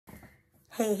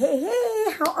Hey, hey,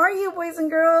 hey, how are you, boys and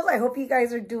girls? I hope you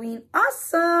guys are doing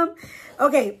awesome.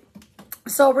 Okay,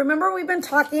 so remember we've been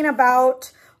talking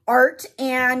about art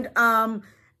and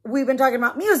we've been talking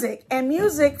about music, and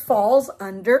music falls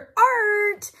under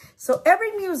art. So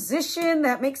every musician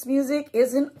that makes music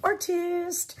is an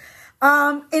artist.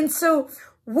 And so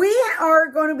we are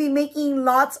going to be making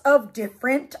lots of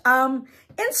different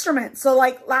instruments. So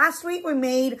like last week we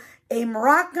made a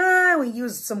maraca, we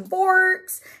used some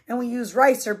forks, and we used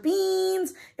rice or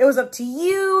beans. It was up to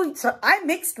you. So I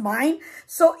mixed mine.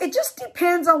 So it just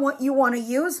depends on what you want to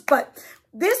use. But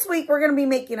this week we're going to be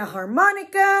making a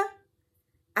harmonica.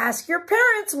 Ask your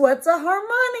parents, what's a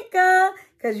harmonica?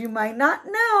 Because you might not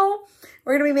know.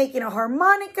 We're going to be making a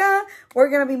harmonica. We're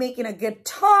going to be making a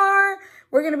guitar.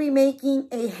 We're going to be making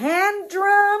a hand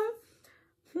drum.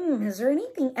 Is there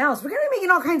anything else? We're going to be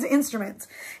making all kinds of instruments.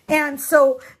 And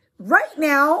so right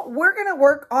now, we're going to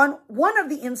work on one of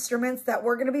the instruments that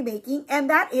we're going to be making, and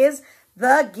that is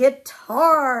the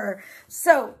guitar.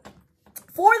 So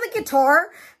for the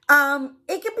guitar,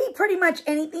 it could be pretty much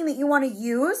anything that you want to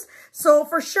use. So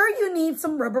for sure, you need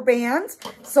some rubber bands.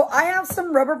 So I have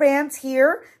some rubber bands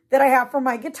here that I have for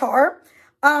my guitar.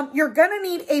 You're going to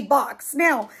need a box.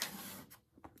 Now,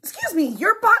 excuse me,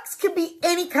 your box could be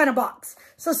any kind of box.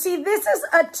 So see, this is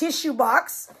a tissue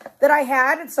box that I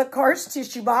had. It's a Cars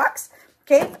tissue box,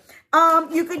 okay?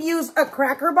 You could use a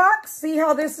cracker box. See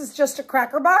how this is just a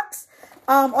cracker box?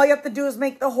 All you have to do is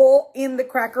make the hole in the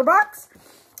cracker box.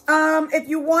 If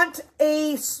you want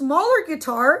a smaller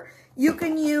guitar, you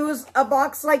can use a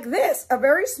box like this, a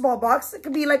very small box. It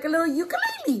could be like a little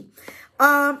ukulele.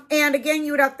 And again,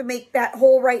 you would have to make that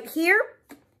hole right here.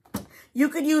 You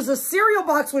could use a cereal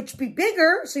box, which would be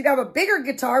bigger. So you'd have a bigger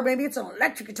guitar. Maybe it's an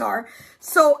electric guitar.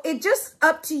 So it's just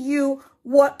up to you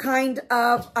what kind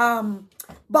of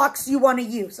box you want to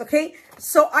use, okay?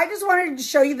 So I just wanted to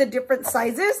show you the different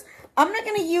sizes. I'm not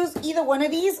going to use either one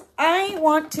of these. I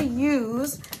want to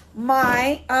use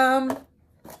my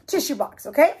tissue box,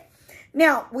 okay?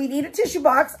 Now, we need a tissue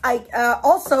box.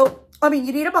 You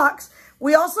need a box.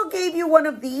 We also gave you one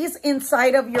of these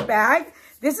inside of your bag.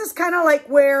 This is kind of like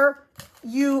where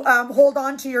you hold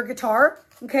on to your guitar,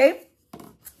 okay?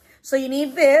 So you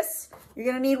need this. You're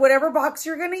going to need whatever box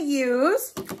you're going to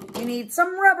use. You need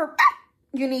some rubber.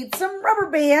 You need some rubber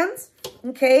bands,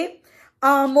 okay?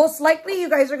 Most likely, you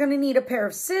guys are going to need a pair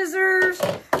of scissors.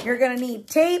 You're going to need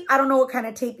tape. I don't know what kind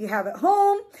of tape you have at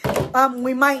home.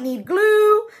 We might need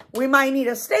glue. We might need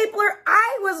a stapler.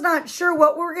 I was not sure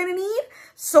what we were going to need,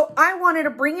 so I wanted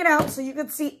to bring it out so you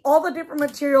could see all the different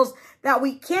materials that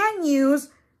we can use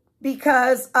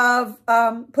because of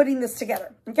putting this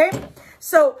together, okay?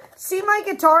 So, see, my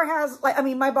guitar has,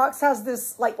 my box has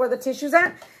this, like, where the tissue's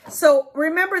at. So,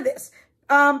 remember this.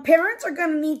 Parents are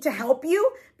going to need to help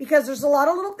you because there's a lot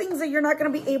of little things that you're not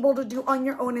going to be able to do on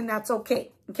your own, and that's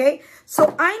okay, okay?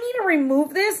 So, I need to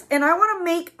remove this, and I want to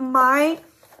make my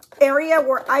area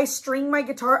where I string my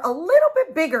guitar a little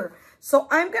bit bigger. So,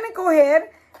 I'm going to go ahead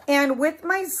and with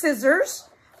my scissors,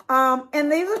 and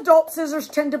these adult scissors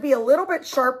tend to be a little bit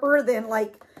sharper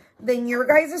than your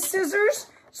guys' scissors.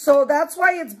 So that's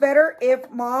why it's better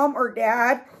if mom or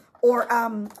dad or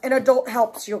an adult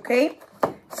helps you, okay?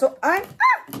 So I'm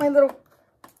going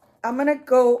to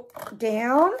go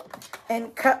down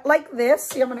and cut like this.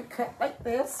 See, I'm going to cut like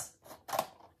this.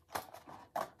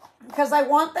 Because I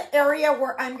want the area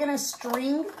where I'm going to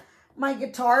string my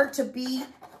guitar to be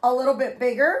a little bit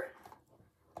bigger.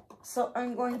 So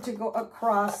I'm going to go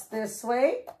across this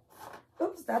way.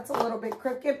 Oops, that's a little bit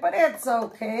crooked, but it's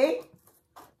okay.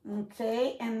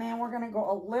 Okay, and then we're going to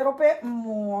go a little bit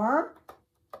more.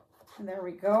 And there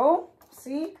we go.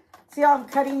 See how I'm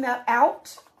cutting that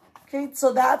out? Okay,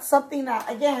 so that's something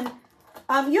that, again,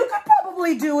 you could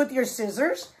probably do with your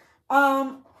scissors.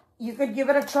 You could give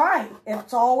it a try.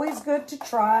 It's always good to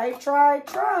try.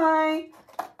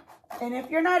 And if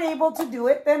you're not able to do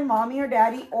it, then mommy or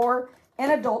daddy or an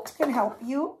adult can help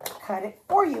you cut it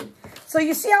for you. So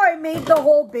you see how I made the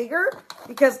hole bigger?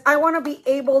 Because I want to be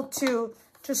able to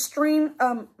string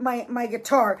my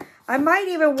guitar. I might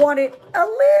even want it a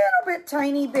little bit,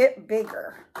 tiny bit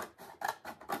bigger.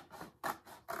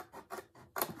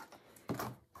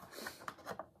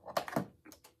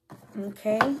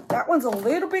 Okay, that one's a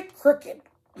little bit crooked,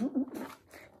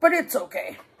 but it's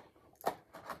okay.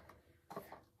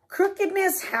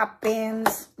 Crookedness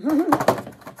happens.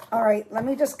 All right, let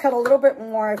me just cut a little bit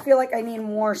more. I feel like I need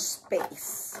more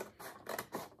space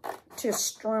to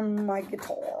strum my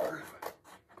guitar.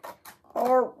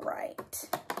 All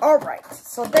right,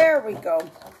 so there we go.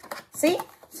 See,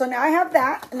 so now I have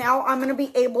that. Now I'm going to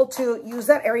be able to use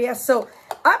that area. So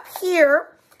up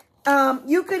here,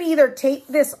 you could either tape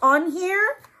this on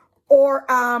here, or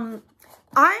I'm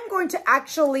going to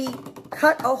actually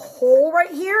cut a hole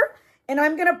right here, and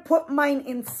I'm going to put mine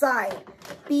inside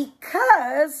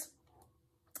because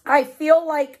I feel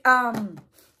like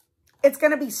it's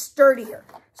going to be sturdier.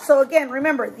 So again,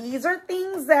 remember, these are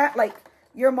things that like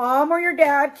your mom or your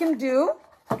dad can do.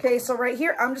 Okay, so right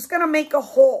here, I'm just going to make a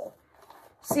hole.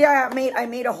 See, I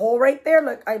made a hole right there.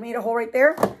 Look, I made a hole right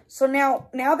there. So now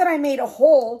that I made a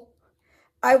hole,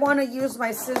 I want to use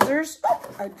my scissors. Oh,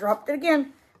 I dropped it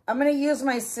again. I'm going to use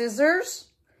my scissors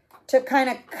to kind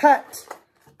of cut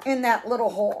in that little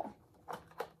hole.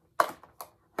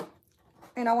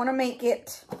 And I want to make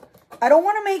it, I don't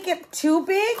want to make it too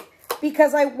big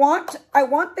because I want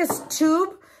this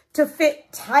tube to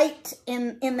fit tight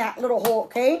in that little hole,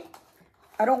 okay?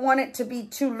 I don't want it to be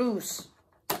too loose.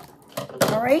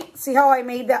 All right, see how I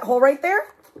made that hole right there?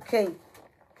 Okay.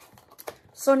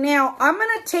 So now I'm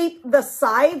going to tape the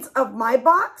sides of my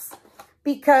box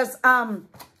because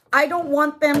I don't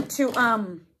want them to,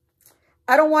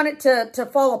 I don't want it to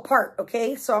fall apart,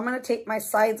 okay? So I'm going to tape my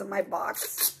sides of my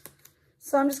box.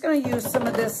 So I'm just going to use some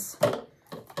of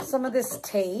this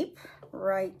tape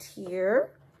right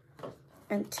here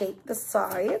and tape the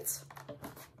sides.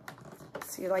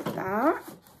 See, like that?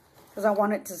 Because I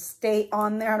want it to stay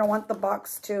on there. I don't want the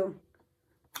box to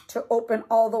open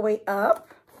all the way up.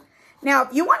 Now,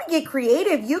 if you want to get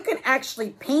creative, you can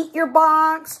actually paint your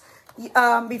box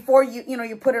before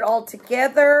you put it all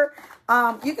together.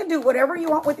 You can do whatever you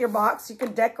want with your box. You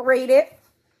can decorate it.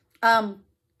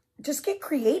 Just get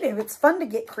creative. It's fun to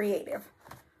get creative.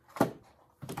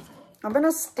 I'm going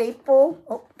to staple.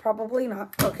 Oh, probably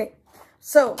not. Okay.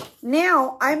 So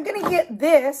now I'm going to get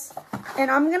this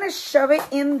and I'm going to shove it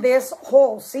in this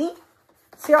hole. See?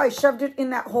 See how I shoved it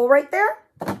in that hole right there?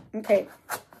 Okay.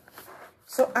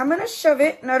 So I'm going to shove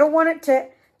it, and I don't want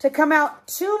it to come out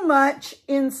too much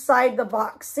inside the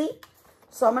box. See?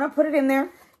 So I'm going to put it in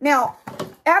there. Now,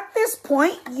 at this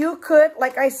point, you could,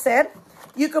 like I said,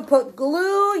 you could put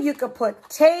glue, you could put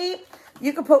tape,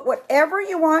 you could put whatever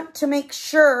you want to make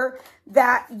sure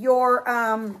that your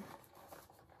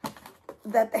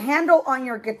that the handle on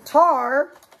your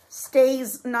guitar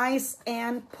stays nice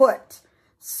and put.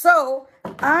 So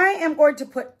I am going to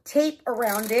put tape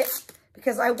around it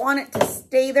because I want it to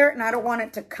stay there and I don't want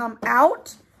it to come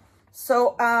out.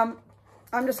 So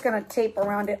I'm just going to tape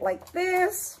around it like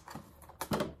this.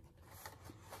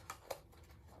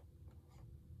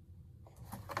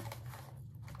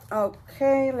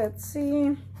 Okay, let's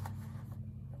see.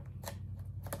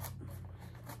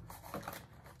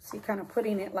 See, kind of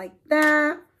putting it like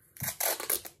that.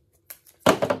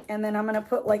 And then I'm going to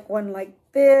put like one like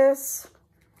this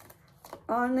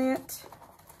on it,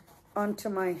 onto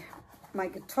my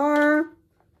guitar.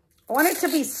 I want it to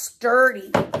be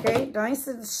sturdy, okay? Nice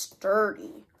and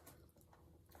sturdy.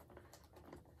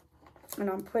 And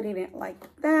I'm putting it like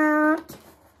that.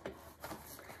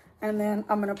 And then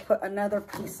I'm going to put another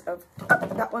piece of,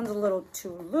 that one's a little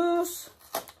too loose.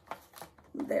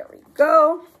 There we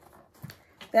go.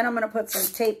 Then I'm going to put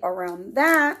some tape around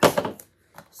that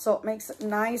so it makes it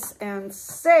nice and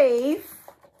safe.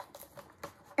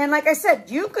 And like I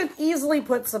said, you could easily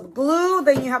put some glue,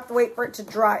 then you have to wait for it to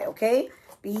dry, okay?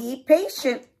 Be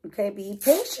patient, okay? Be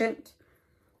patient.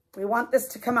 We want this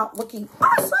to come out looking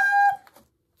awesome.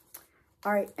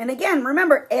 All right, and again,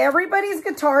 remember, everybody's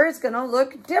guitar is going to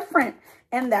look different,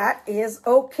 and that is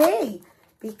okay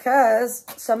because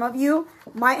some of you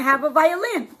might have a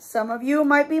violin. Some of you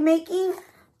might be making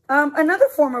another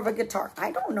form of a guitar.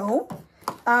 I don't know.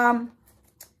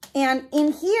 And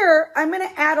in here, I'm going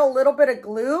to add a little bit of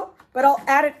glue, but I'll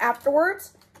add it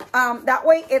afterwards. That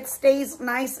way it stays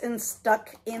nice and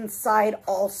stuck inside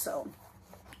also.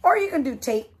 Or you can do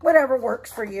tape, whatever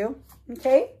works for you,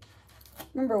 okay?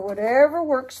 Remember, whatever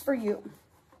works for you.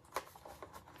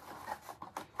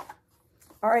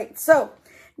 All right, so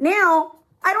now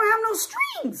I don't have no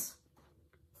strings.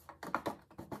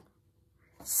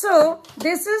 So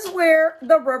this is where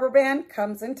the rubber band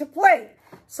comes into play.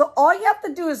 So all you have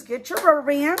to do is get your rubber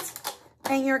bands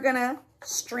and you're going to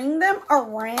string them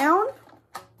around.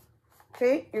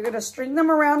 Okay, you're going to string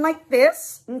them around like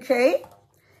this, okay?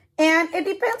 And it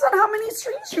depends on how many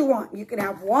strings you want. You can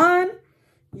have one,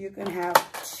 you can have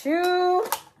two.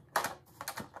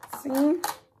 See?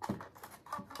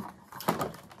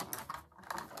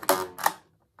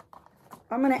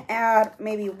 I'm going to add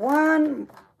maybe one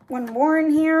more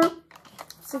in here.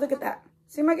 See, look at that.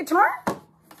 See my guitar?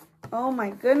 Oh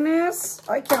my goodness.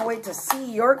 I can't wait to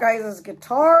see your guys'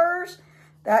 guitars.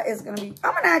 That is going to be,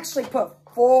 I'm going to actually put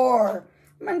 4.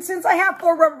 I mean, since I have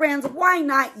 4 rubber bands, why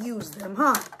not use them,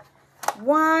 huh?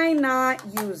 why not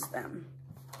use them?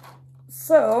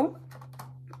 So,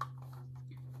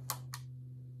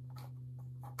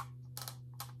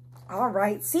 all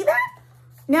right, see that?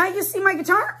 Now you see my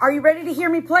guitar. Are you ready to hear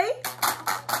me play?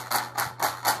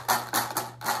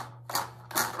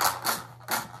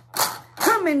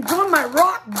 Come and join my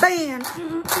rock band.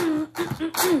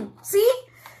 See?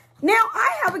 Now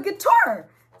I have a guitar.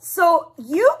 So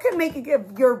you can make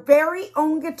your very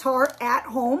own guitar at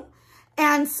home.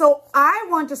 And so I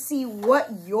want to see what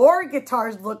your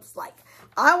guitar looks like.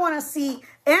 I want to see,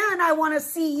 and I want to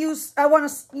see you, I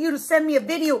want you to send me a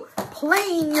video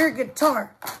playing your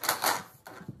guitar.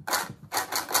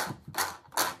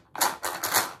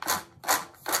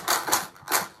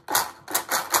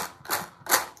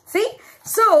 See?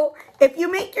 So if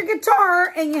you make your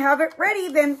guitar and you have it ready,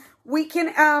 then we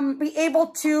can be able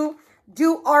to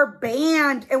do our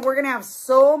band, and we're going to have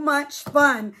so much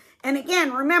fun. And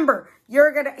again, remember,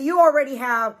 you already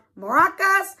have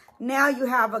maracas. Now you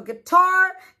have a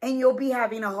guitar, and you'll be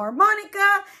having a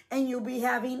harmonica, and you'll be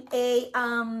having a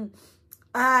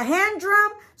hand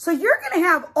drum. So you're going to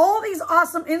have all these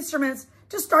awesome instruments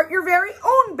to start your very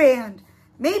own band.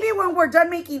 Maybe when we're done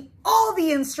making all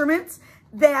the instruments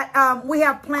that we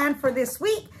have planned for this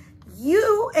week,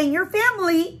 you and your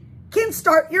family can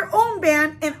start your own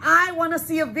band, and I want to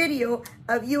see a video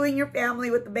of you and your family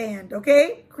with the band,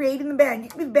 okay? Creating the band. You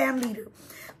can be the band leader.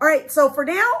 All right, so for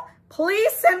now,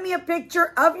 please send me a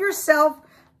picture of yourself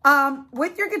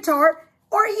with your guitar,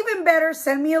 or even better,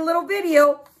 send me a little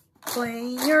video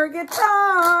playing your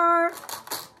guitar.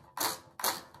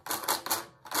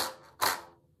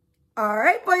 All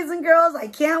right, boys and girls, I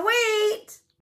can't wait.